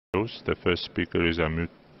The first speaker is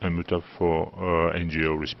Amuta for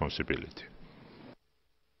NGO responsibility.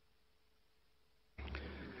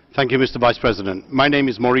 Thank you, Mr. Vice President. My name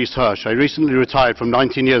is Maurice Hirsch. I recently retired from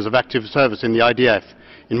 19 years of active service in the IDF.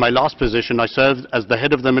 In my last position, I served as the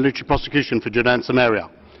head of the military prosecution for Judea Samaria.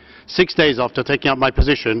 6 days after taking up my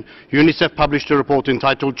position, UNICEF published a report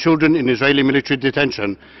entitled Children in Israeli Military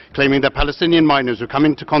Detention, claiming that Palestinian minors who come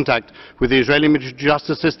into contact with the Israeli military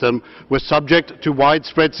justice system were subject to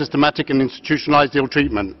widespread, systematic and institutionalized ill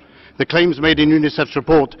treatment. The claims made in UNICEF's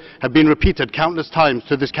report have been repeated countless times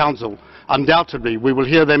to this Council. Undoubtedly, we will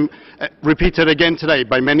hear them repeated again today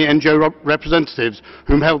by many NGO representatives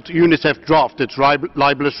whom helped UNICEF draft its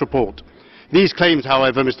libelous report. These claims,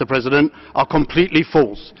 however, Mr. President, are completely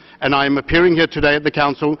false, and I am appearing here today at the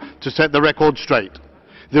Council to set the record straight.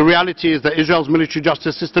 The reality is that Israel's military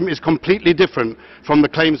justice system is completely different from the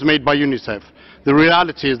claims made by UNICEF. The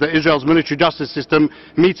reality is that Israel's military justice system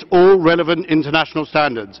meets all relevant international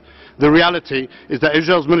standards. The reality is that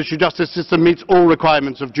Israel's military justice system meets all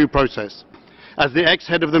requirements of due process. As the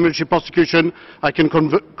ex-head of the military prosecution, I can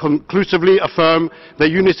conclusively affirm that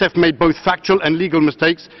UNICEF made both factual and legal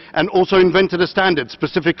mistakes and also invented a standard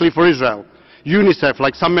specifically for Israel. UNICEF,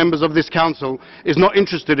 like some members of this Council, is not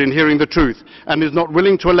interested in hearing the truth and is not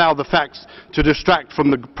willing to allow the facts to distract from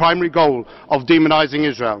the primary goal of demonizing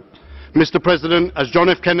Israel. Mr. President, as John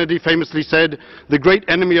F. Kennedy famously said, the great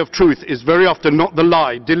enemy of truth is very often not the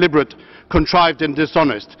lie, deliberate, contrived and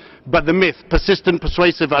dishonest, but the myth, persistent,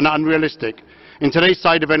 persuasive and unrealistic. In today's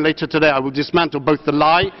side event later today, I will dismantle both the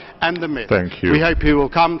lie and the myth. Thank you. We hope he will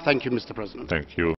come. Thank you, Mr. President. Thank you.